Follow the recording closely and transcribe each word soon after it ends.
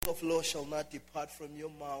of law shall not depart from your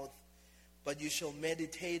mouth, but you shall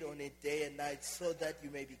meditate on it day and night, so that you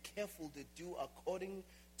may be careful to do according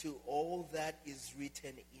to all that is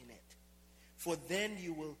written in it. For then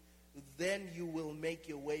you will make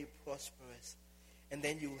your way prosperous, and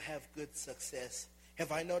then you will have good success.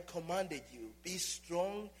 Have I not commanded you? Be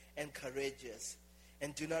strong and courageous,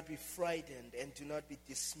 and do not be frightened, and do not be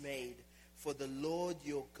dismayed, for the Lord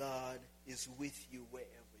your God is with you wherever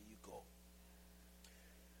you go.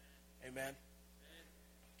 Amen.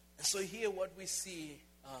 And so here what we see,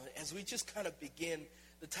 as we just kind of begin,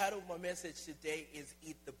 the title of my message today is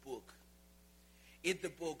Eat the Book. Eat the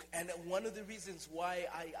book. And one of the reasons why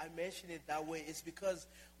I mention it that way is because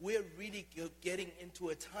we're really getting into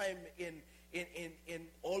a time in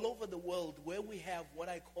all over the world where we have what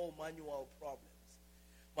I call manual problems.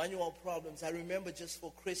 Manual problems. I remember just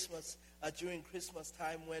for Christmas, during Christmas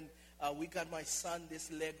time when we got my son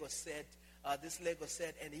this Lego set,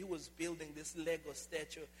 and he was building this Lego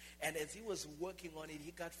statue. And as he was working on it,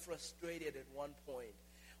 he got frustrated at one point.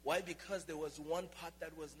 Why? Because there was one part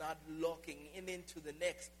that was not locking into the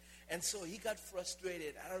next. And so he got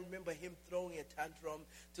frustrated. I remember him throwing a tantrum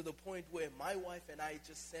to the point where my wife and I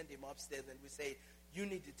just sent him upstairs and we say, you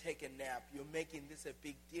need to take a nap. You're making this a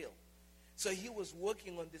big deal. So he was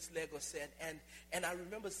working on this Lego set, and I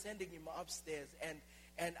remember sending him upstairs,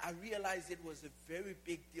 and I realized it was a very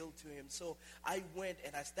big deal to him. So I went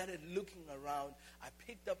and I started looking around. I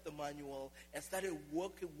picked up the manual and started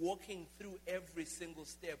walking through every single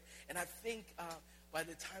step. And I think by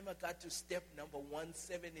the time I got to step number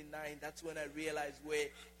 179, that's when I realized where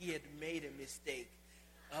he had made a mistake.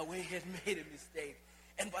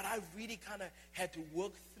 But I really kind of had to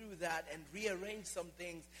work through that and rearrange some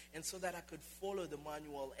things, and so that I could follow the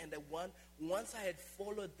manual. And once I had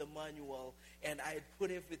followed the manual and I had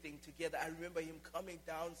put everything together, I remember him coming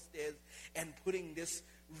downstairs and putting this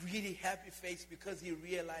really happy face because he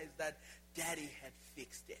realized that Daddy had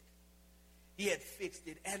fixed it. He had fixed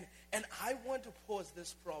it. And I want to pose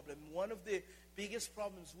this problem. One of the biggest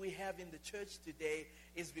problems we have in the church today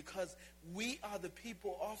is because we are the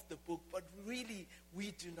people of the book, but really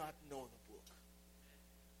we do not know the book.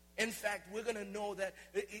 In fact, we're going to know that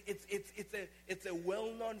it's a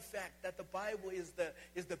well-known fact that the Bible is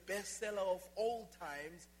the bestseller of all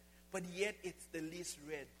times, but yet it's the least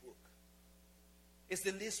read book. It's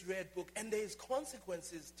the least read book, and there's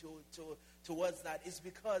consequences towards that. It's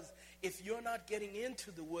because if you're not getting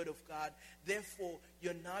into the Word of God, therefore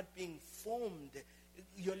you're not being formed.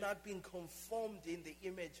 You're not being conformed in the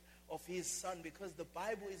image of His Son, because the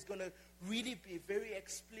Bible is going to really be very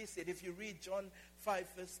explicit. If you read John 5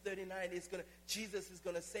 verse 39, Jesus is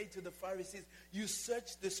going to say to the Pharisees, you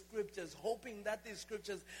search the scriptures, hoping that these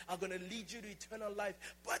scriptures are going to lead you to eternal life,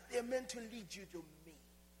 but they're meant to lead you to me.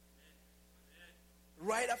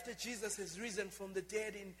 Right after Jesus has risen from the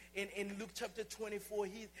dead in Luke chapter 24,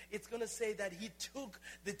 it's going to say that he took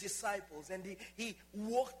the disciples and he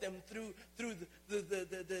walked them through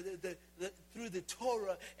the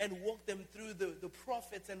Torah, and walked them through the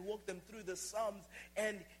prophets, and walked them through the Psalms,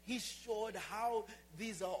 and he showed how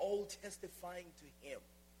these are all testifying to him.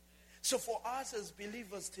 So for us as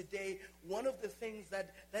believers today, one of the things that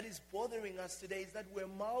is bothering us today is that we're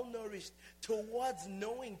malnourished towards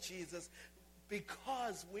knowing Jesus,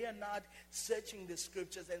 because we are not searching the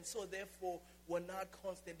scriptures, and so therefore we're not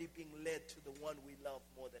constantly being led to the one we love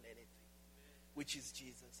more than anything, which is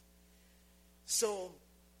Jesus. So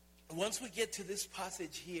once we get to this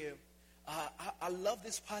passage here, I love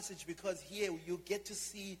this passage because here you get to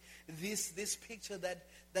see this picture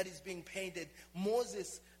that is being painted.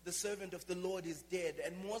 the servant of the Lord, is dead.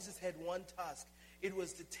 And Moses had one task. It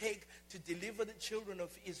was to deliver the children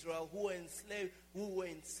of Israel who were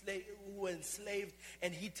enslaved,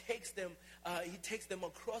 and he takes them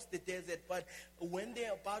across the desert. But when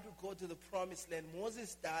they're about to go to the promised land,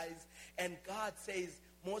 Moses dies, and God says,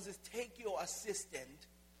 Moses, take your assistant,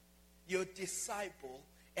 your disciple,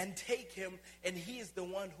 and take him, and he is the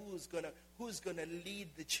one who's gonna lead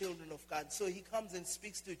the children of God. So he comes and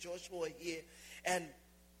speaks to Joshua here, and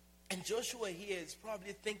Joshua here is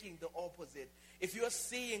probably thinking the opposite. If you're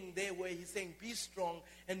seeing there where he's saying, be strong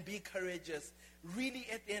and be courageous, really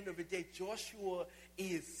at the end of the day, Joshua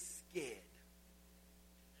is scared.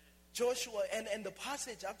 Joshua, and the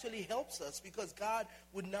passage actually helps us, because God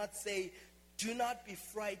would not say, do not be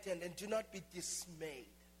frightened and do not be dismayed.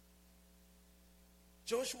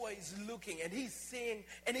 Joshua is looking and he's saying,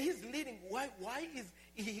 and he's leading. Why is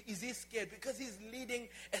he scared? Because he's leading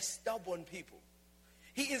a stubborn people.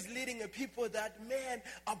 He is leading a people that, man,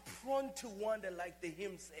 are prone to wander, like the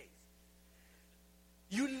hymn says.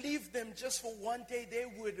 You leave them just for one day, they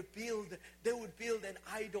would build an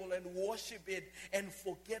idol and worship it and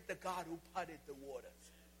forget the God who parted the waters.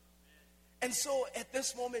 And so at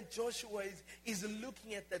this moment, Joshua is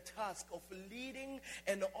looking at the task of leading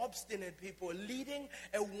an obstinate people, leading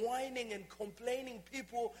a whining and complaining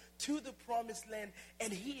people to the promised land,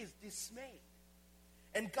 and he is dismayed.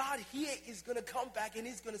 And God here is going to come back and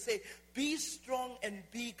he's going to say, be strong and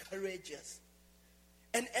be courageous.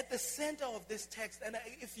 And at the center of this text, and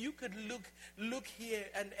if you could look here,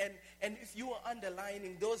 and if you are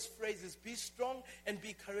underlining those phrases, be strong and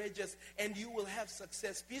be courageous, and you will have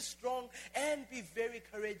success. Be strong and be very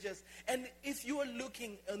courageous. And if you are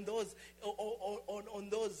looking on those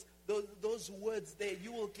those words there,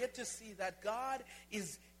 you will get to see that God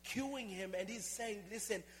is cueing him, and he's saying,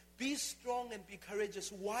 listen, be strong and be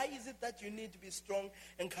courageous. Why is it that you need to be strong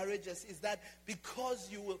and courageous? Is that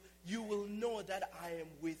because you will know that I am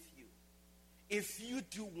with you. If you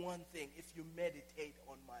do one thing, if you meditate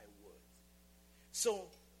on my words. So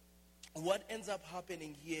what ends up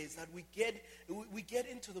happening here is that we get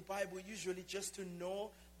into the Bible usually just to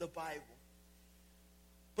know the Bible.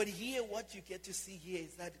 But here what you get to see here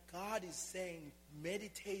is that God is saying,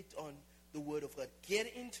 meditate on the word of God.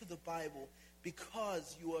 Get into the Bible,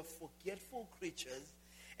 because you are forgetful creatures.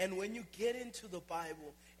 And when you get into the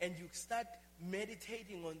Bible and you start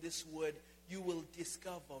meditating on this word, you will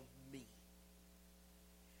discover me.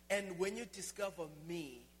 And when you discover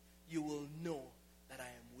me, you will know that I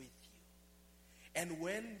am with you. And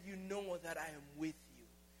when you know that I am with you,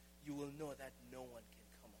 you will know that no one can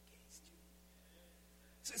come against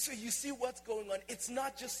you. So you see what's going on. It's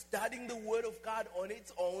not just studying the word of God on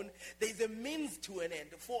its own. There's a means to an end.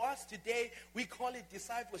 For us today, we call it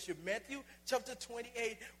discipleship. Matthew chapter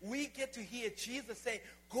 28, we get to hear Jesus say,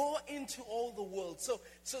 go into all the world. So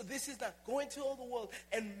this is not, go into all the world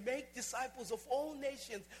and make disciples of all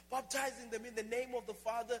nations, baptizing them in the name of the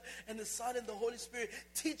Father and the Son and the Holy Spirit,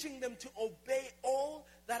 teaching them to obey all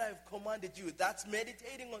that I've commanded you. That's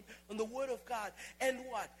meditating on the word of God. And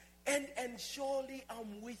what? And surely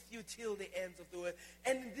I'm with you till the ends of the world.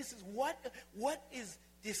 And this is what is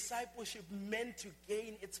discipleship meant to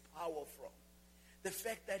gain its power from? The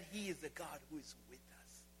fact that he is a God who is with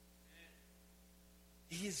us.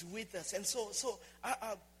 He is with us. And so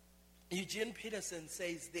Eugene Peterson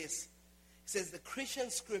says this. He says the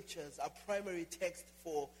Christian scriptures are primary text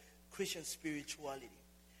for Christian spirituality.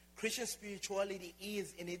 Christian spirituality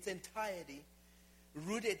is in its entirety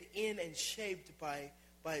rooted in and shaped by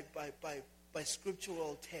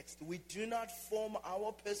scriptural text. We do not form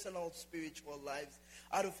our personal spiritual lives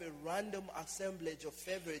out of a random assemblage of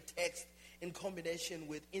favorite text in combination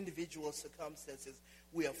with individual circumstances.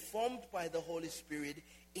 We are formed by the Holy Spirit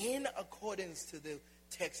in accordance to the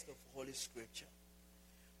text of Holy Scripture.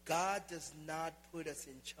 God does not put us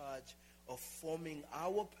in charge of forming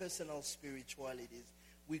our personal spiritualities.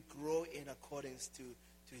 We grow in accordance to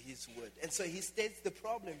his word. And so he states the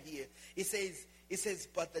problem here. He says,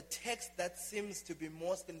 but the text that seems to be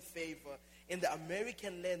most in favor in the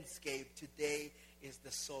American landscape today is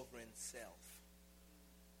the sovereign self.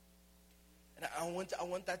 And I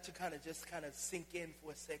want that to kind of sink in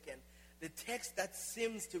for a second. The text that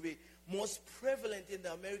seems to be most prevalent in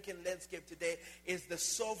the American landscape today is the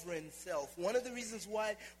sovereign self. One of the reasons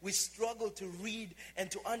why we struggle to read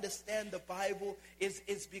and to understand the Bible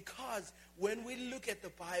is because when we look at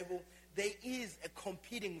the Bible, there is a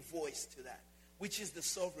competing voice to that, which is the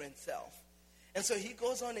sovereign self. And so he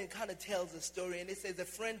goes on and kind of tells a story, and he says, a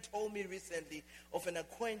friend told me recently of an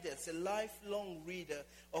acquaintance, a lifelong reader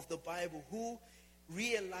of the Bible, who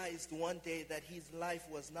realized one day that his life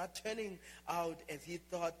was not turning out as he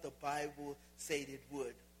thought the Bible said it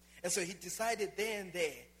would. And so he decided there and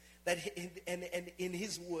there that and in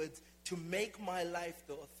his words, to make my life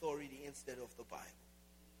the authority instead of the Bible.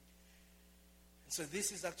 And so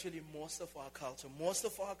this is actually most of our culture. Most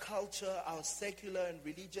of our culture, our secular and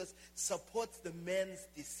religious, supports the man's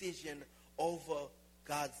decision over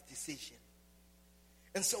God's decision.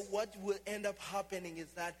 And so what will end up happening is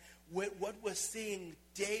that what we're seeing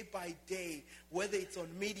day by day, whether it's on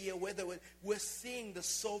media, whether we're seeing the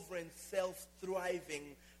sovereign self thriving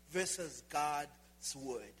versus God's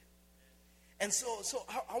word. And so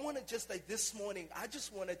I want to just like this morning, I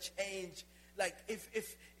just want to change. Like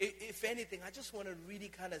if anything, I just want to really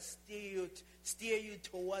kind of steer you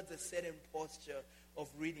towards a certain posture of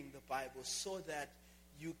reading the Bible so that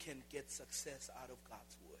you can get success out of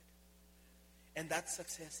God's word. And that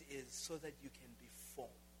success is so that you can be formed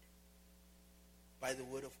by the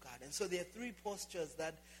word of God. And so there are three postures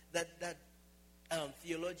that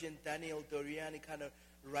theologian Daniel Doriani kind of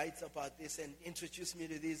writes about this and introduced me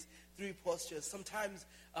to these three postures. Sometimes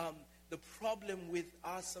the problem with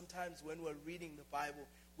us, sometimes when we're reading the Bible,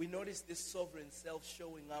 we notice this sovereign self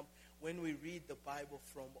showing up when we read the Bible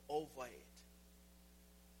from over it.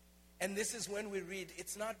 And this is when we read,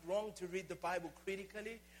 it's not wrong to read the Bible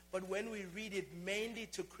critically, but when we read it mainly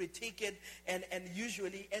to critique it, and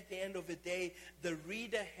usually at the end of the day, the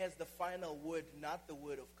reader has the final word, not the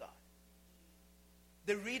word of God.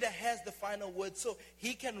 The reader has the final word, so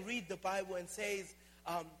he can read the Bible and says,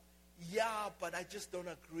 yeah, but I just don't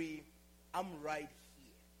agree. I'm right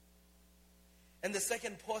here. And the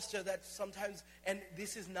second posture that sometimes, and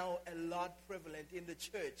this is now a lot prevalent in the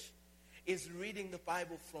church, is reading the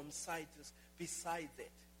Bible from side to beside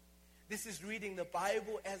it. This is reading the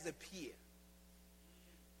Bible as a peer.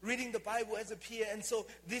 Reading the Bible as a peer. And so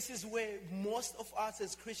this is where most of us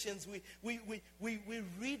as Christians, we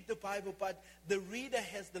read the Bible, but the reader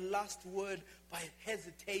has the last word, but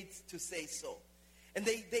hesitates to say so. And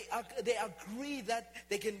they agree that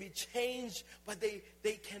they can be changed, but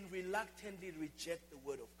they can reluctantly reject the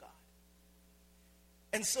word of God.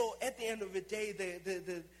 And so at the end of the day,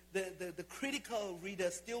 the critical reader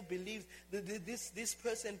still believes that this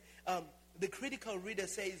person, the critical reader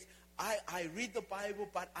says, I read the Bible,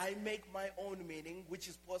 but I make my own meaning, which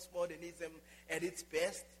is postmodernism at its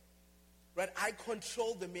best. Right? I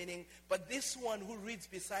control the meaning, but this one who reads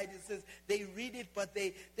beside it says they read it, but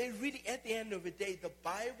they really, at the end of the day, the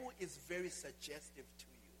Bible is very suggestive to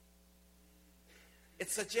you.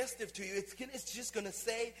 It's suggestive to you. It's just going to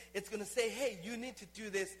say, hey, you need to do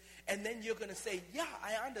this. And then you're going to say, yeah,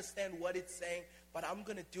 I understand what it's saying, but I'm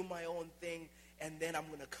going to do my own thing, and then I'm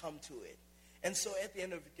going to come to it. And so at the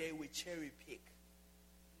end of the day, we cherry pick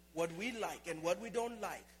what we like and what we don't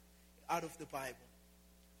like out of the Bible.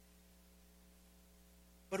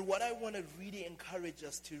 But what I want to really encourage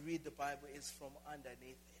us to read the Bible is from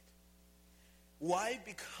underneath it. Why?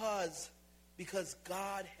 Because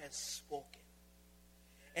God has spoken.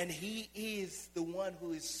 And he is the one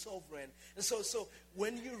who is sovereign. And so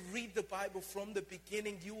when you read the Bible from the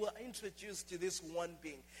beginning, you are introduced to this one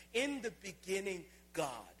being. In the beginning, God.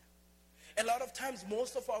 A lot of times,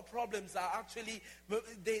 most of our problems are actually,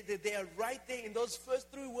 they are right there in those first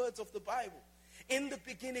three words of the Bible. In the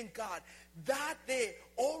beginning, God. That there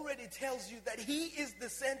already tells you that he is the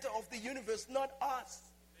center of the universe, not us.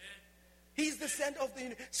 He's the center of the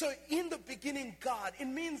universe. So in the beginning, God. It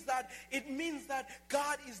means that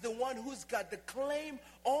God is the one who's got the claim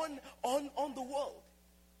on the world.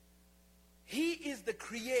 He is the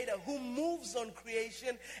creator who moves on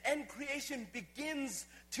creation, and creation begins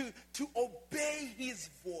to obey his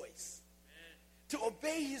voice. To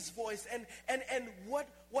obey his voice. And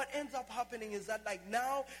what ends up happening is that, like,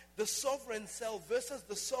 now the sovereign self versus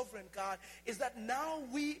the sovereign God is that now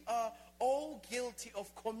we are all guilty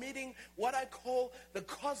of committing what I call the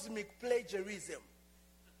cosmic plagiarism.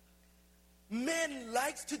 Man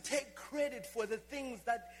likes to take credit for the things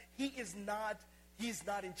that he's not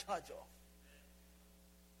in charge of.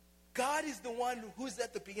 God is the one who's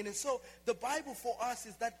at the beginning. So the Bible for us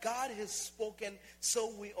is that God has spoken,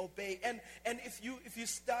 so we obey. And if you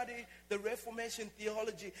study the Reformation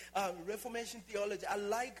theology, I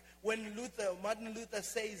like when Martin Luther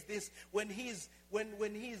says this when he's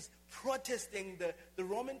protesting the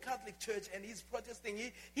Roman Catholic Church, and he's protesting.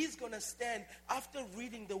 He's going to stand after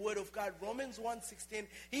reading the Word of God, Romans 1:16.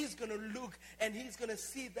 He's going to look and he's going to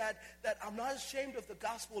see that I'm not ashamed of the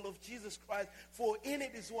gospel of Jesus Christ, for in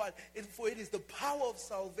it is what? For it is the power of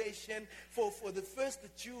salvation for the first, the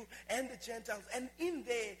Jew and the Gentiles. And in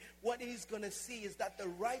there, what he's going to see is that the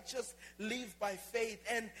righteous live by faith,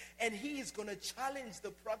 and he is going to challenge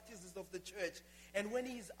the practices of the church. And when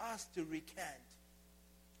he's asked to recant,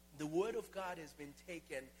 the word of God has been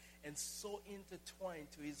taken and so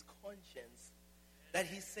intertwined to his conscience that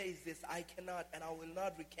he says this, I cannot and I will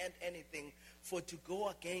not recant anything, for to go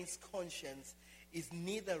against conscience is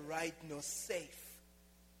neither right nor safe.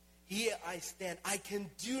 Here I stand. I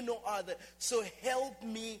can do no other. So help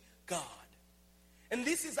me, God. And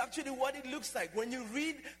this is actually what it looks like. When you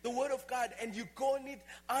read the Word of God and you go on it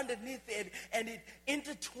underneath it and it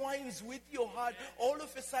intertwines with your heart, all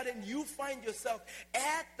of a sudden you find yourself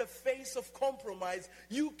at the face of compromise.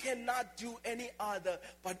 You cannot do any other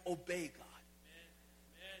but obey God.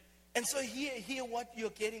 And so here what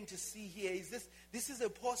you're getting to see here is this is a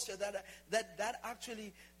posture that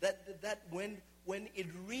actually when it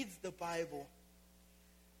reads the Bible,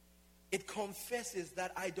 it confesses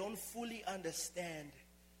that I don't fully understand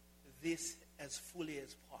this as fully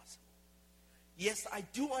as possible. Yes, I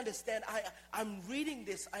do understand. I'm reading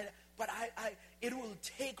this, but it will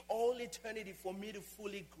take all eternity for me to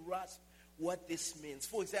fully grasp what this means.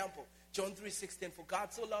 For example, John 3:16, for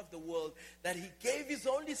God so loved the world that he gave his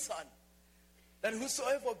only son, that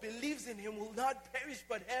whosoever believes in him will not perish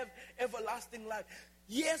but have everlasting life.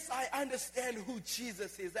 Yes, I understand who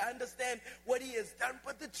Jesus is. I understand what he has done.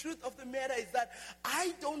 But the truth of the matter is that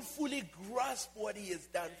I don't fully grasp what he has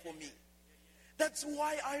done for me. That's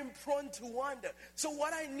why I'm prone to wonder. So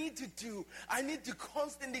what I need to do, I need to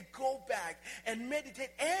constantly go back and meditate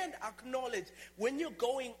and acknowledge. When you're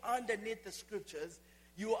going underneath the scriptures,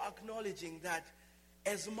 you are acknowledging that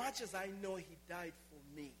as much as I know he died for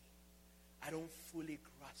me, I don't fully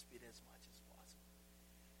grasp it as much as possible.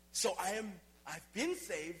 So I've been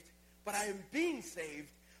saved, but I am being saved.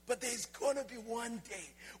 But there's going to be one day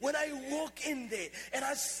when I walk in there and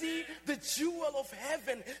I see the jewel of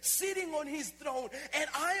heaven sitting on his throne, and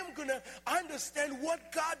I am going to understand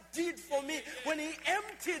what God did for me when he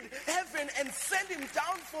emptied heaven and sent him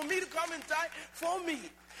down for me to come and die for me.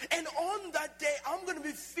 And on that day, I'm going to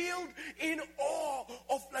be filled in awe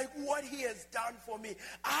of like what he has done for me.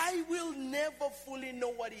 I will never fully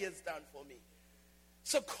know what he has done for me.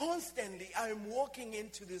 So constantly, I'm walking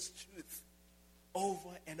into this truth over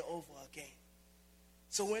and over again.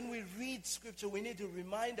 So when we read scripture, we need to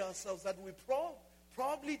remind ourselves that we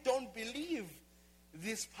probably don't believe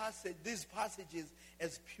these passages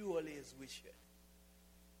as purely as we should.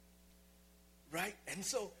 Right? And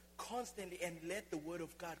so constantly, and let the word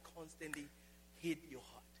of God constantly hit your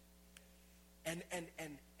heart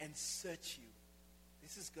and search you.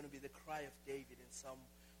 This is going to be the cry of David in Psalm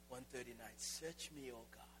 139. Search me, O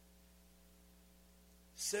God.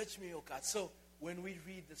 Search me, O God. So when we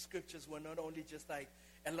read the scriptures, we're not only just like,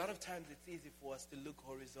 a lot of times it's easy for us to look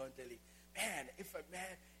horizontally.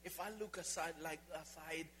 If I look aside,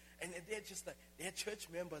 and they're church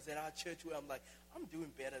members at our church where I'm like, I'm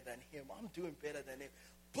doing better than him. I'm doing better than him.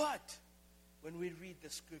 But when we read the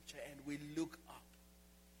scripture and we look up,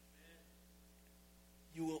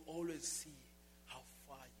 you will always see how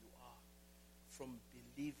far you are from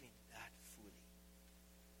believing that fully.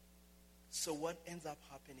 So what ends up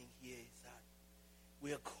happening here is that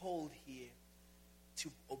we are called here to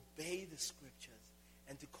obey the scriptures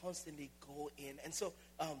and to constantly go in. And so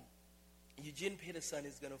Eugene Peterson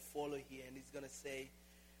is going to follow here, and he's going to say,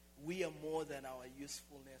 we are more than our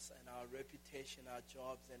usefulness and our reputation, our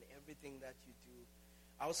jobs, and everything that you do.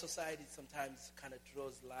 Our society sometimes kind of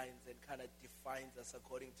draws lines and kind of defines us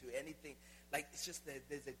according to anything. Like, it's just that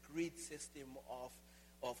there's a grid system of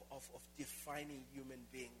defining human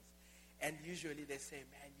beings. And usually they say,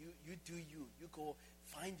 man, you do you. You go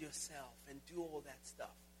find yourself and do all that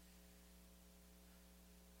stuff.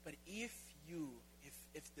 But if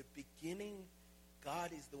the beginning,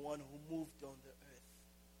 God is the one who moved on the earth,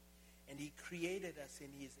 and he created us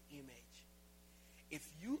in his image. If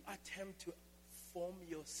you attempt to form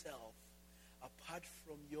yourself apart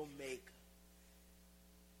from your maker,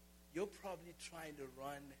 you're probably trying to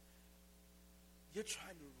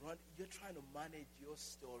manage your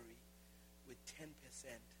story with 10%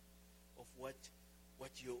 of what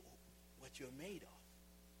you're made of.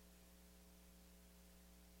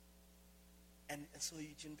 And so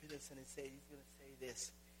Eugene Peterson he's going to say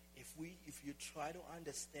this. If you try to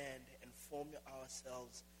understand and form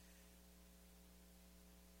ourselves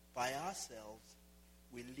by ourselves,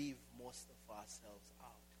 we leave most of ourselves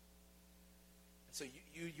out. And so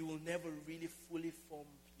you will never really fully form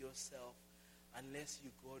yourself unless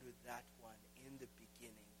you go to that one in the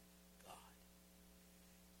beginning, God.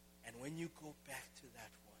 And when you go back to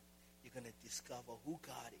that one, you're going to discover who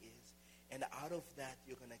God is. And out of that,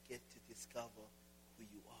 you're going to get to discover who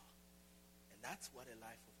you are. And that's what a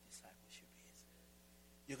life of discipleship is.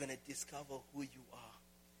 You're going to discover who you are.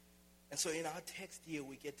 And so in our text here,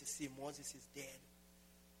 we get to see Moses is dead.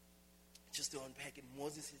 Just to unpack it,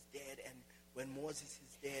 Moses is dead. And when Moses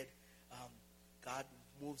is dead, God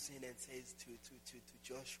moves in and says to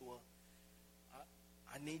Joshua,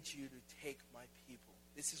 I need you to take my people.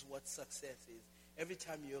 This is what success is. Every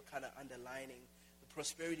time you're kind of underlining, the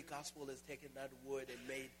prosperity gospel has taken that word and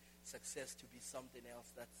made success to be something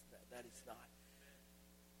else that it's not.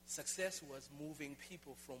 Success was moving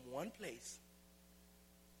people from one place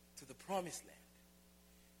to the promised land.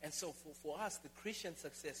 And so for us, the Christian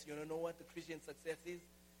success, you know what the Christian success is?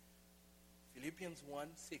 Philippians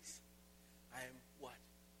 1:6. I am what?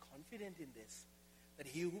 Confident in this, that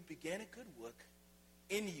he who began a good work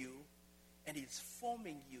in you and is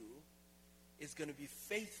forming you is going to be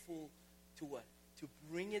faithful to what? To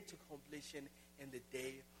bring it to completion in the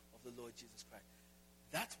day of the Lord Jesus Christ.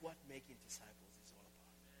 That's what making disciples is all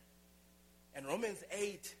about. And Romans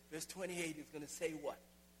 8, verse 28 is going to say what?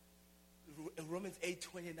 Romans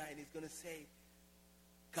 8:29 is going to say,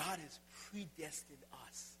 God has predestined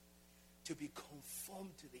us to be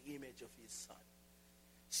conformed to the image of his Son,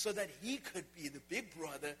 so that he could be the big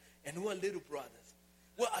brother and we're little brothers.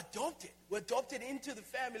 We're adopted. We're adopted into the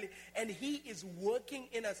family, and he is working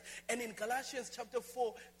in us. And in Galatians chapter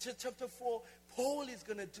 4, Paul is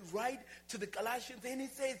going to write to the Galatians, and he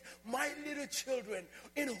says, my little children,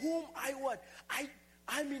 in whom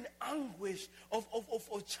I'm in anguish of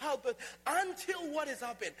childbirth, until what has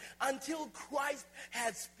happened? Until Christ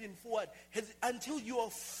has been forward, until you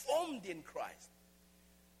are formed in Christ.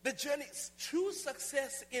 The journey, true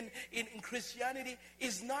success in Christianity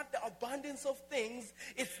is not the abundance of things,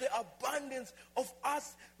 it's the abundance of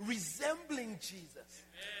us resembling Jesus.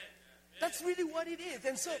 That's really what it is.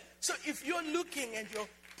 And so if you're looking and you're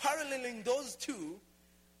paralleling those two,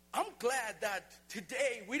 I'm glad that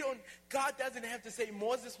today God doesn't have to say,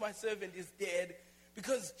 Moses, my servant, is dead,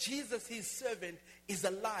 because Jesus, his servant, is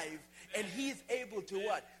alive, and he's able to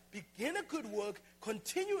what? Begin a good work,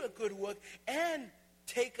 continue a good work, and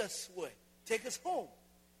take us where? Take us home.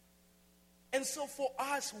 And so for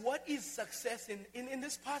us, what is success? In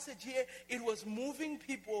this passage here, it was moving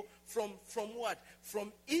people from what?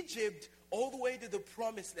 From Egypt all the way to the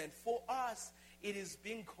promised land. For us, it is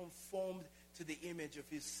being conformed to the image of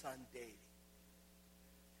his Son daily.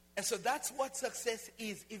 And so that's what success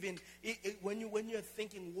is, even when you're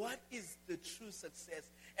thinking, what is the true success?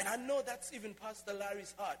 And I know that's even Pastor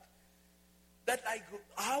Larry's heart. That like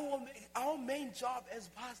our main job as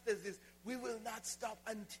pastors is we will not stop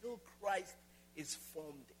until Christ is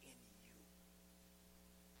formed in you.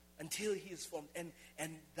 Until he is formed. And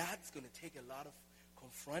that's going to take a lot of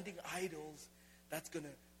confronting idols. That's going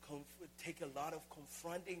to take a lot of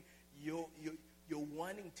confronting your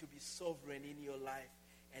wanting to be sovereign in your life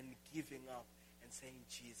and giving up and saying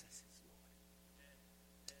Jesus is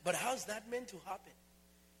Lord. But how's that meant to happen?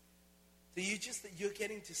 So you're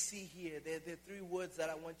getting to see here, there are three words that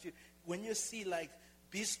I want you, when you see like,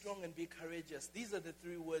 be strong and be courageous, these are the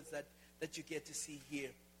three words that you get to see here.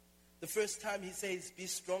 The first time he says, be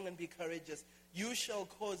strong and be courageous. You shall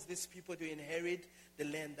cause these people to inherit the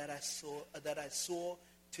land that I saw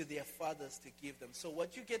to their fathers to give them. So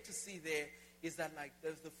what you get to see there is that like,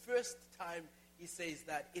 there's the first time he says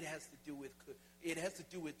that it has to do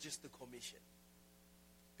with just the commission.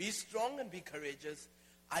 Be strong and be courageous.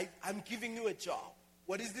 I'm giving you a job.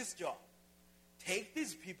 What is this job? Take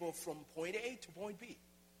these people from point A to point B.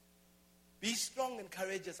 Be strong and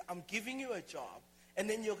courageous. I'm giving you a job. And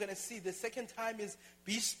then you're going to see the second time is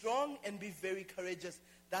be strong and be very courageous.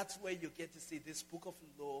 That's where you get to see this book of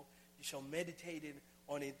law. You shall meditate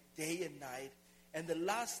on it day and night. And the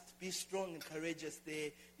last, be strong and courageous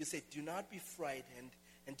there, you say, do not be frightened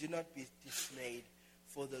and do not be dismayed,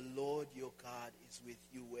 for the Lord your God is with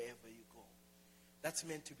you wherever you go. That's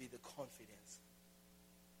meant to be the confidence.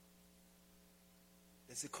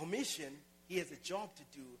 There's a commission, he has a job to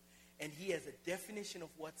do, and he has a definition of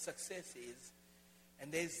what success is.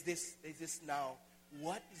 And there's this now,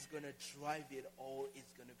 what is going to drive it all is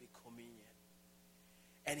going to be communion.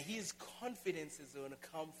 And his confidence is going to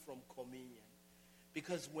come from communion.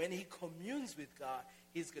 Because when he communes with God,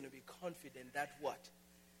 he's going to be confident that what?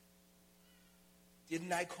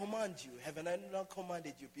 Didn't I command you? Haven't I not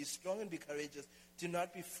commanded you? Be strong and be courageous. Do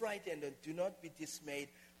not be frightened and do not be dismayed,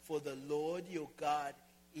 for the Lord your God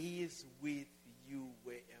is with you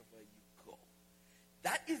wherever you go.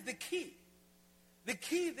 That is the key. The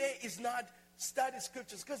key there is not study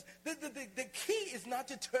scriptures, because the key is not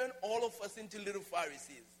to turn all of us into little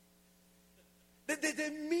Pharisees.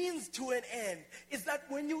 The means to an end is that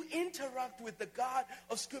when you interact with the God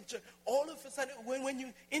of Scripture, all of a sudden, when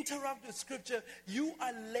you interact with Scripture, you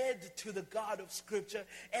are led to the God of Scripture.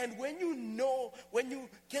 And when you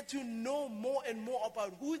get to know more and more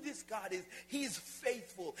about who this God is, he is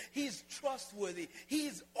faithful, he is trustworthy, he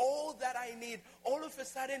is all that I need. All of a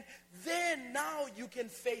sudden, then now you can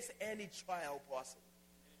face any trial possible.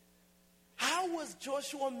 How was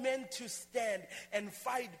Joshua meant to stand and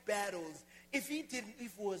fight battles if he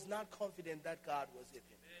was not confident that God was with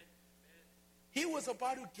him? He was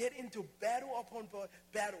about to get into battle upon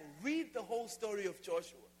battle. Read the whole story of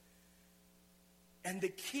Joshua. And the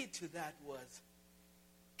key to that was,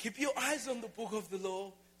 keep your eyes on the book of the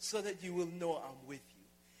law so that you will know I'm with you.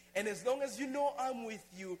 And as long as you know I'm with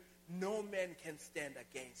you, no man can stand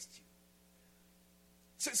against you.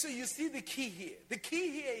 So you see the key here. The key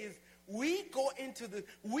here is we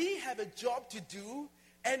have a job to do,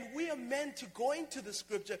 and we are meant to go into the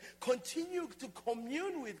Scripture, continue to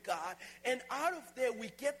commune with God, and out of there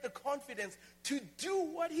we get the confidence to do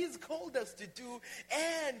what he's called us to do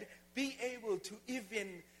and be able to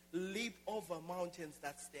even leap over mountains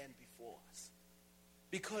that stand before us.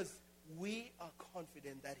 Because we are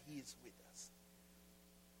confident that he is with us.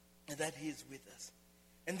 And that he is with us.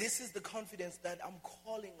 And this is the confidence that I'm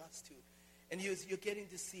calling us to. And you're getting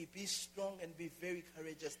to see, be strong and be very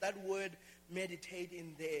courageous. That word meditate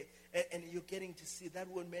in there, and you're getting to see that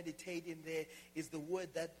word meditate in there is the word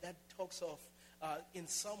that talks of, in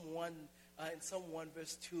Psalm 1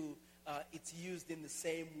 verse 2, it's used in the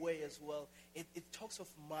same way as well. It talks of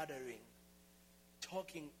muttering,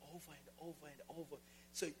 talking over and over and over.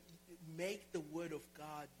 So make the word of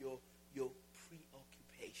God your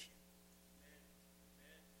preoccupation.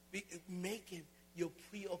 Make it your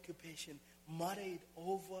preoccupation. Mutter it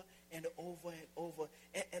over and over and over.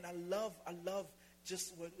 And I love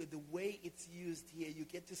just the way it's used here. You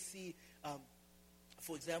get to see,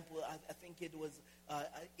 for example, I think it was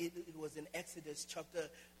in Exodus chapter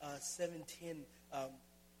 17,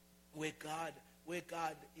 where God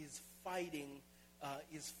is fighting,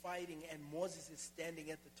 and Moses is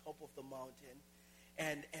standing at the top of the mountain.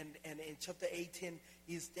 And in chapter 18,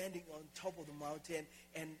 he's standing on top of the mountain,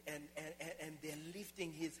 and they're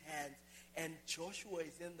lifting his hands. And Joshua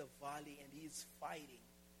is in the valley, and he's fighting.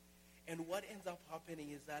 And what ends up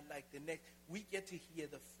happening is that, like, we get to hear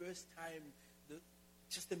the first time,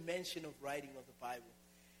 just the mention of writing of the Bible.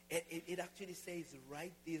 And it actually says,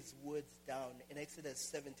 write these words down in Exodus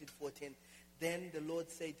 17:14. Then the Lord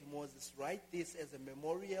said to Moses, write this as a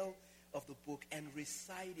memorial of the book and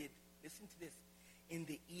recite it. Listen to this. In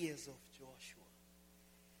the ears of Joshua.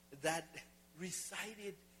 That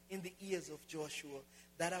recited in the ears of Joshua,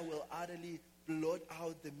 that I will utterly blot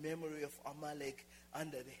out the memory of Amalek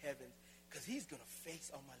under the heavens. Because he's going to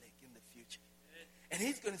face Amalek in the future. And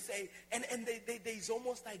he's going to say, and there's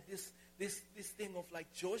almost like this thing of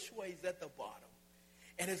like Joshua is at the bottom.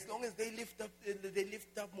 And as long as they lift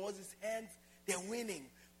up Moses' hands, they're winning.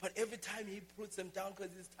 But every time he puts them down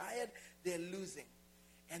because he's tired, they're losing.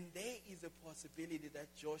 And there is a possibility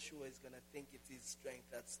that Joshua is going to think it's his strength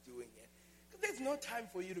that's doing it. Because there's no time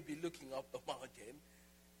for you to be looking up the mountain.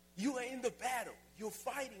 You are in the battle. You're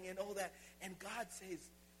fighting and all that. And God says,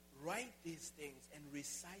 write these things and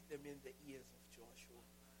recite them in the ears of Joshua.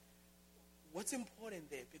 What's important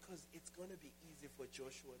there? Because it's going to be easy for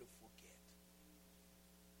Joshua to forget.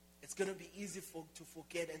 It's going to be easy to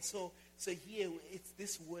forget. And so here, it's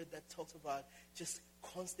this word that talks about just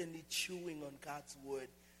constantly chewing on God's word,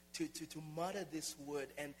 to mutter this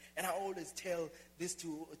word. And I always tell this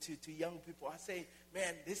to young people. I say,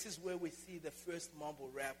 man, this is where we see the first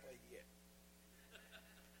mumble rapper here.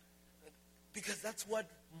 Because that's what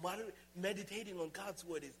meditating on God's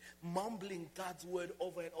word is. Mumbling God's word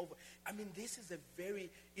over and over. I mean, this is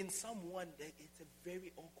in someone, it's a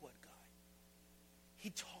very awkward guy. He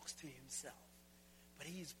talks to himself, but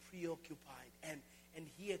he's preoccupied. And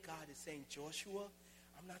here God is saying, Joshua,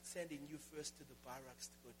 I'm not sending you first to the barracks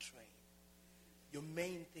to go train. Your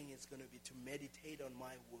main thing is going to be to meditate on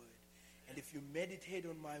my word. And if you meditate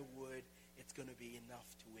on my word, it's going to be enough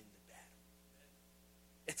to win the battle.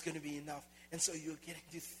 It's going to be enough. And so you're getting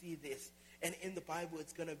to see this. And in the Bible,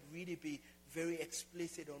 it's going to really be very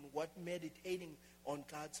explicit on what meditating on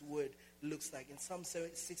God's word looks like. In Psalm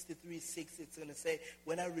 63:6, it's going to say,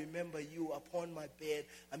 when I remember you upon my bed,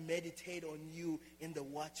 I meditate on you in the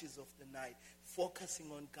watches of the night,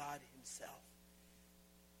 focusing on God himself.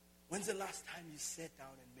 When's the last time you sat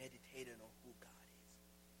down and meditated on who God is?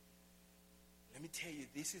 Let me tell you,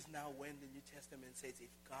 this is now when the New Testament says,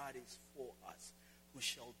 if God is for us, who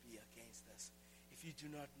shall be against us? If you do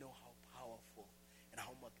not know how powerful and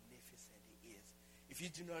how magnificent he is, if you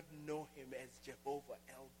do not know him as Jehovah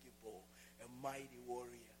El Gibor, a mighty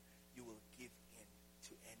warrior, you will give in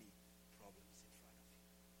to any problems in front of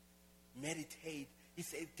you. Meditate. He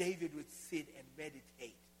said David would sit and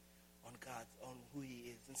meditate on God, on who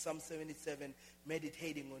he is. In Psalm 77,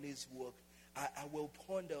 meditating on his work, I will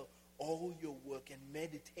ponder all your work and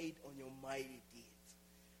meditate on your mighty deeds.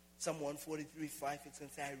 Psalm 143:5, it's going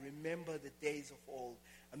to say, I remember the days of old.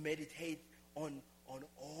 I meditate on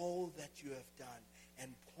all that you have done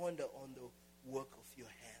and ponder on the work of your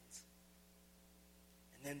hands.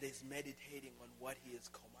 And then there's meditating on what he has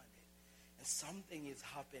commanded. And something is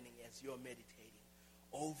happening as you're meditating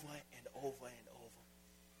over and over and over.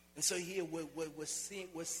 And so here we're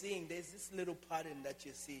seeing there's this little pattern that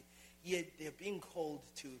you see. Here they're being called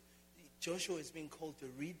to, Joshua is being called to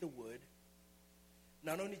read the word.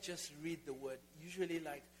 Not only just read the word. Usually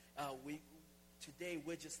today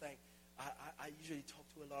we're just like, I usually talk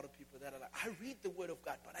to a lot of people that are like, I read the word of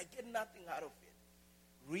God, but I get nothing out of it.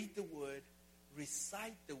 Read the word,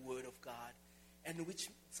 recite the word of God, and which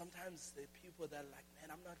sometimes the people that are like,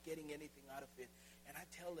 man, I'm not getting anything out of it. And I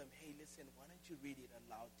tell them, hey, listen, why don't you read it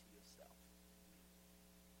aloud to yourself?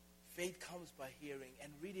 Faith comes by hearing,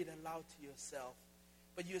 and read it aloud to yourself.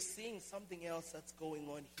 But you're seeing something else that's going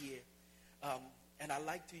on here. And I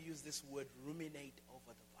like to use this word, ruminate over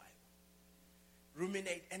the Bible.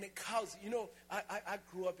 Ruminate, and it cows. I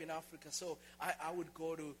grew up in Africa, so I would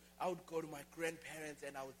go to my grandparents,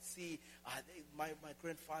 and I would see my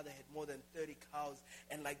grandfather had more than 30 cows,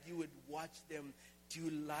 and like you would watch them do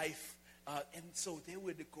life, and so they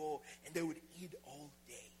would go and they would eat all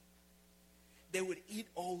day. They would eat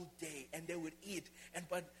all day, and they would eat.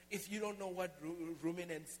 But if you don't know what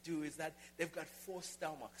ruminants do, is that they've got 4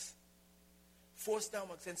 stomachs. 4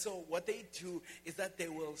 stomachs. And so what they do is that they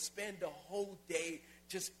will spend the whole day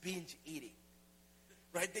just binge eating.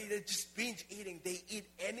 Right? They just binge eating. They eat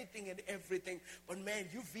anything and everything. But man,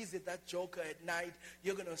 you visit that joker at night,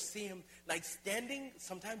 you're going to see him like standing.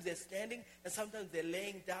 Sometimes they're standing and sometimes they're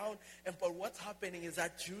laying down. But what's happening is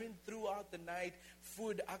that throughout the night,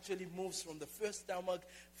 food actually moves from the first stomach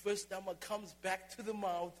comes back to the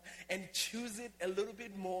mouth and chews it a little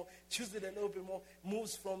bit more,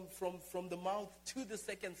 moves from the mouth to the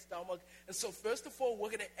second stomach. And so first of all, we're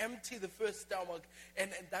going to empty the first stomach,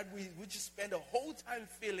 and that we just spend a whole time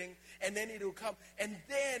filling, and then it will come. And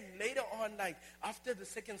then later on, like after the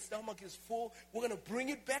second stomach is full, we're going to bring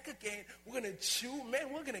it back again. We're going to chew.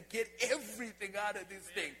 Man, we're going to get everything out of this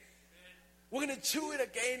thing. We're going to chew it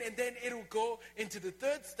again, and then it'll go into the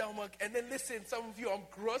third stomach. And then listen, some of you, I'm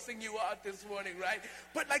grossing you out this morning, right?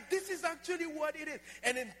 But like this is actually what it is.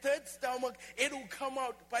 And in third stomach, it'll come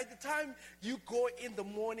out. By the time you go in the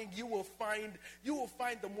morning, you will find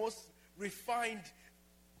the most refined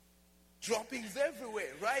droppings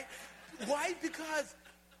everywhere, right? Why? Because,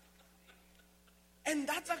 and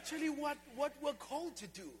that's actually what we're called to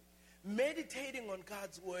do. Meditating on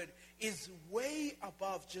God's word is way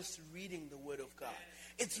above just reading the word of God.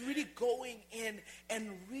 It's really going in and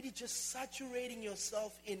really just saturating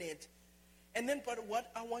yourself in it. And then, but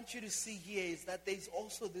what I want you to see here is that there's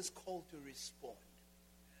also this call to respond.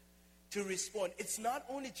 To respond. It's not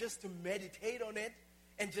only just to meditate on it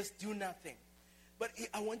and just do nothing. But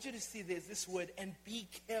I want you to see there's this word, and be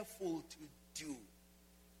careful to do.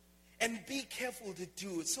 And be careful to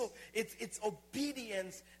do. So it's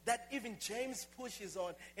obedience that even James pushes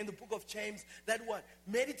on in the book of James. That what?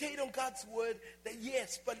 Meditate on God's word. That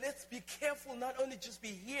yes, but let's be careful. Not only just be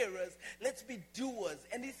hearers, let's be doers.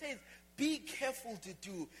 And he says, be careful to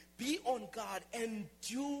do. Be on God and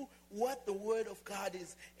do what the word of God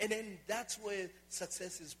is. And then that's where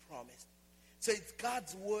success is promised. So it's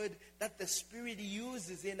God's word that the Spirit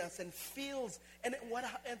uses in us and fills. And what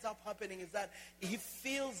ends up happening is that he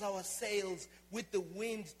fills our sails with the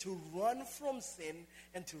wind to run from sin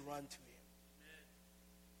and to run to him. Amen.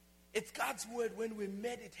 It's God's word when we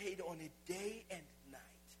meditate on it day and night.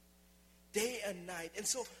 Day and night. And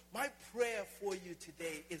so my prayer for you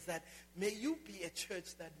today is that may you be a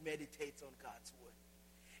church that meditates on God's word.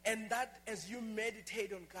 And that as you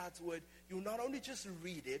meditate on God's word, you not only just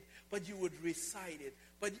read it, but you would recite it.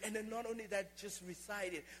 And then not only that, just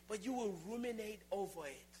recite it, but you will ruminate over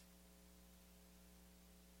it.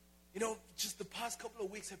 You know, just the past couple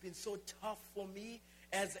of weeks have been so tough for me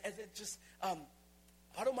as it just,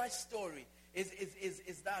 part of my story is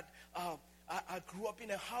that I grew up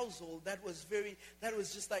in a household that was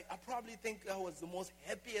just like, I probably think that was the most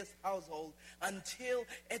happiest household until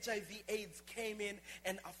HIV/AIDS came in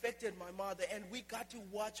and affected my mother, and we got to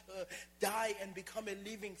watch her die and become a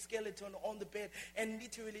living skeleton on the bed. And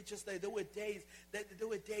literally just like, there were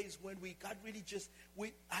days when we got really just,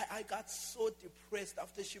 I got so depressed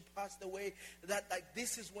after she passed away that like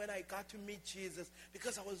this is when I got to meet Jesus,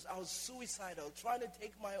 because I was suicidal, trying to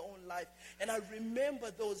take my own life. And I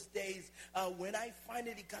remember those days when I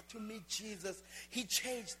finally got to meet Jesus. He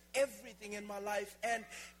changed everything in my life. And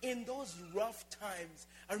in those rough times,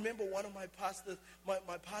 I remember one of my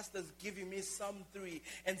pastors giving me Psalm 3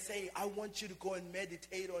 and saying, I want you to go and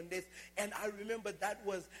meditate on this. And I remember that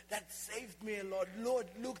saved me a lot. Lord,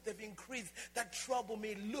 look, they've increased that trouble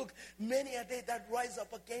me. Look, many are they that rise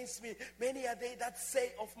up against me. Many are they that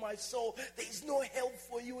say of my soul, there is no help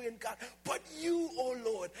for you in God. But you, O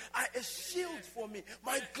Lord, are a shield for me,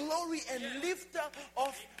 my glory and lifter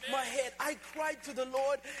of my head. I cried to the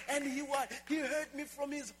Lord, and he heard me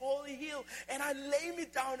from his holy hill, and I lay me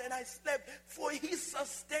down and I slept, for he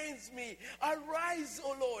sustains me. Arise,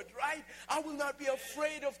 O Lord, right? I will not be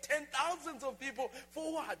afraid of 10,000s of people.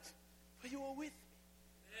 For what? For you are with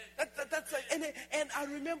me. That's like, and I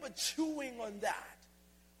remember chewing on that,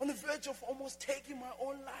 on the verge of almost taking my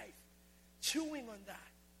own life, chewing on that.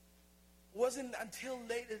 Wasn't until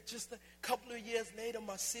later, just a couple of years later,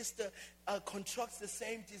 my sister contracts the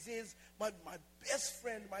same disease. My best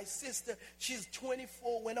friend, my sister, she's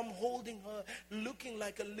 24 when I'm holding her, looking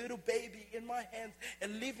like a little baby in my hands, a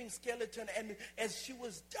living skeleton. And as she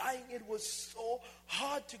was dying, it was so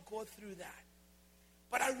hard to go through that.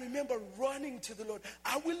 But I remember running to the Lord.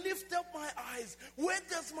 I will lift up my eyes. Where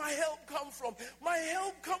does my help come from? My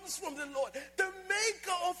help comes from the Lord, the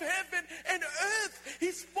maker of heaven and earth.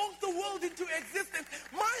 He spoke the world into existence.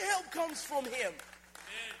 My help comes from him.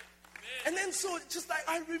 Amen. And then so just like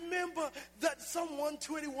I remember that Psalm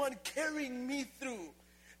 121 carrying me through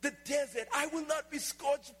the desert. I will not be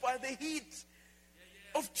scorched by the heat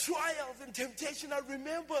of trials and temptation. I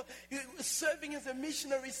remember serving as a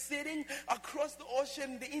missionary, sitting across the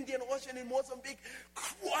ocean, the Indian Ocean in Mozambique,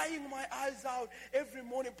 crying my eyes out every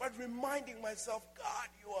morning, but reminding myself, God,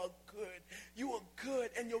 you are good. You are good,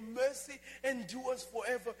 and your mercy endures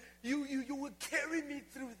forever. You will carry me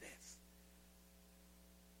through this.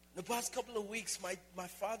 The past couple of weeks, my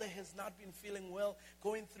father has not been feeling well,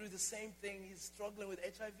 going through the same thing. He's struggling with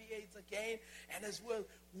HIV/AIDS again, and as well,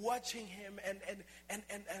 watching him, and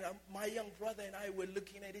my young brother and I were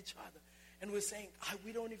looking at each other, and we're saying,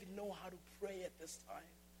 we don't even know how to pray at this time.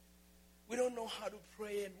 We don't know how to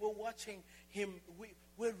pray, and we're watching him.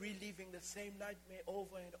 We're reliving the same nightmare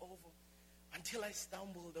over and over, until I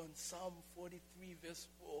stumbled on Psalm 43, verse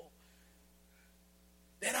 4.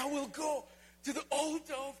 Then I will go to the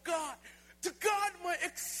altar of God, to God my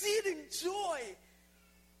exceeding joy,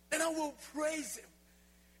 and I will praise him.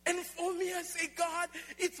 And for me, I say, God,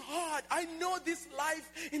 it's hard. I know this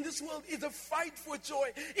life in this world is a fight for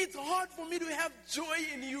joy. It's hard for me to have joy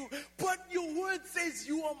in you, but your word says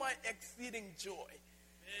you are my exceeding joy.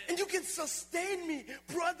 And you can sustain me.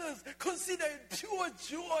 Brothers, consider it pure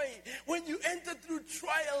joy when you enter through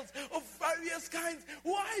trials of various kinds.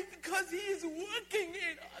 Why? Because he is working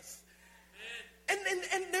in us. And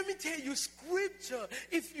let me tell you, scripture,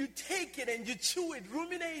 if you take it and you chew it,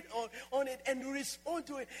 ruminate on it, and respond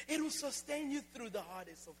to it, it will sustain you through the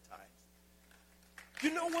hardest of times.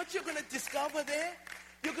 You know what you're going to discover there?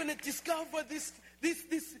 You're going to discover this,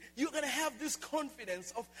 you're going to have this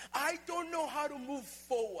confidence of, I don't know how to move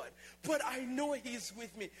forward, but I know he's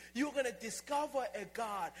with me. You're going to discover a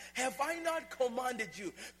God. Have I not commanded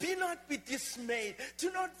you? Be not be dismayed.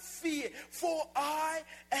 Do not fear, for I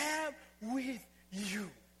am with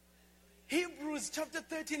you. Hebrews chapter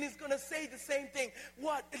 13 is going to say the same thing.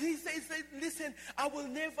 What? He says, listen, I will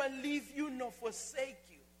never leave you nor forsake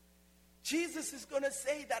you. Jesus is going to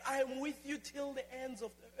say that I am with you till the ends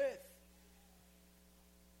of the earth.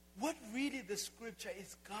 What really the scripture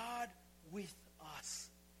is, God with us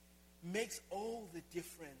makes all the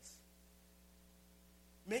difference.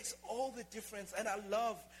 Makes all the difference. And I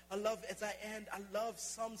love as I end, I love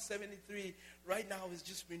Psalm 73 right now. Has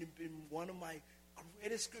just been one of my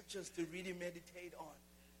greatest scriptures to really meditate on.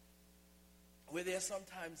 Where there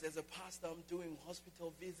sometimes as a pastor, I'm doing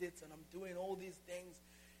hospital visits and I'm doing all these things,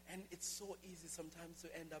 and it's so easy sometimes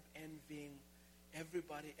to end up envying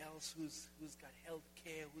everybody else who's got health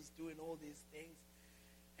care, who's doing all these things.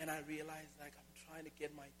 And I realize, like, I'm trying to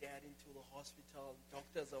get my dad into the hospital.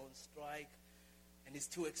 Doctors are on strike, and it's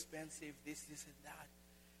too expensive, this and that.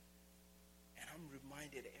 And I'm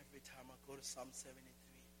reminded every time I go to Psalm 73,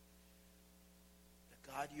 that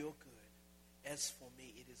God, you're good. As for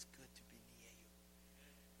me, it is good to be near you.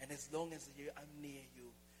 And as long as I'm near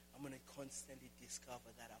you, I'm going to constantly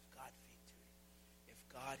discover that I've got victory. If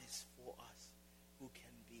God is for us, who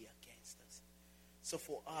can be against us? So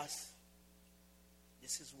for us,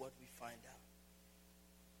 this is what we find out.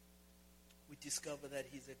 We discover that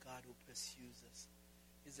he's a God who pursues us.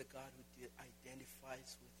 He's a God who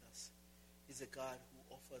identifies with us. He's a God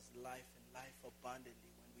who offers life and life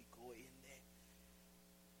abundantly when we go in there.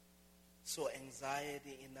 So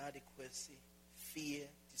anxiety, inadequacy, fear,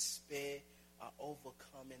 despair are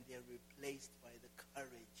overcome, and they're replaced by the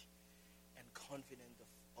courage and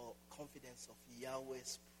confidence of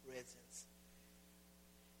Yahweh's presence.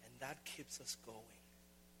 And that keeps us going.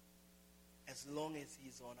 As long as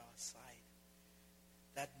he's on our side,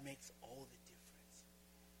 that makes all the difference.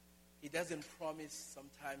 He doesn't promise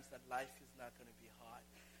sometimes that life is not going to be hard,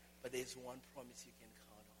 but there's one promise you can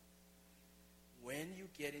count on. When you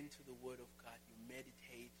get into the Word of God, you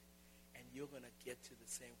meditate, and you're going to get to the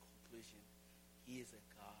same conclusion. He is a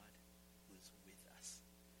God who is with us.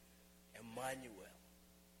 Emmanuel,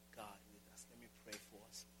 God with us. Let me pray for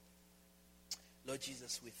us. Lord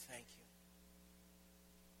Jesus, we thank you.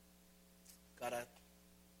 God, I'm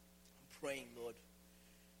praying, Lord,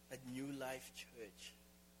 that New Life Church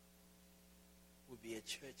will be a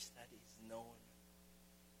church that is known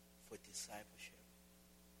for discipleship.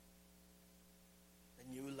 The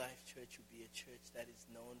New Life Church will be a church that is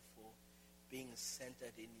known for being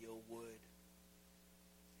centered in your word.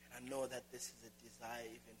 And I know that this is a desire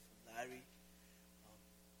even for Larry,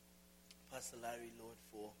 Pastor Larry, Lord,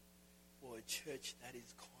 for a church that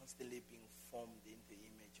is constantly being formed in the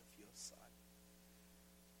image of your Son.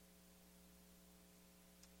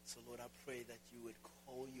 So, Lord, I pray that you would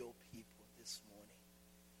call your people this morning.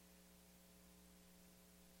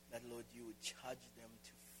 That, Lord, you would charge them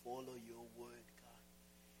to follow your word, God.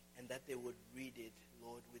 And that they would read it,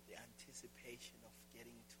 Lord, with the anticipation of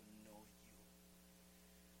getting to know you.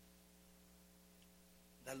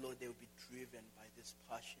 That, Lord, they will be driven by this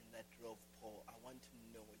passion that drove Paul. I want to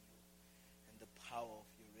know you and the power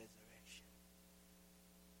of your resurrection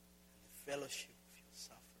and the fellowship of your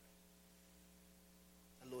suffering.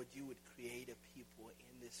 Lord, you would create a people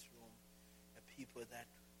in this room, a people that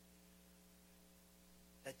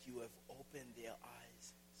you have opened their eyes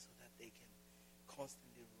so that they can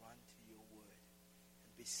constantly run to your word and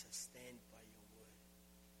be sustained by your word.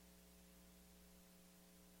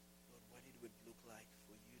 Lord, what it would look like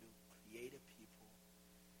for you to create a people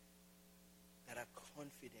that are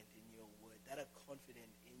confident in your word, that are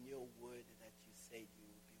confident in your word that you said you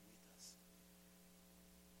will be with us.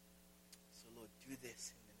 So, Lord, do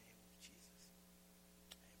this in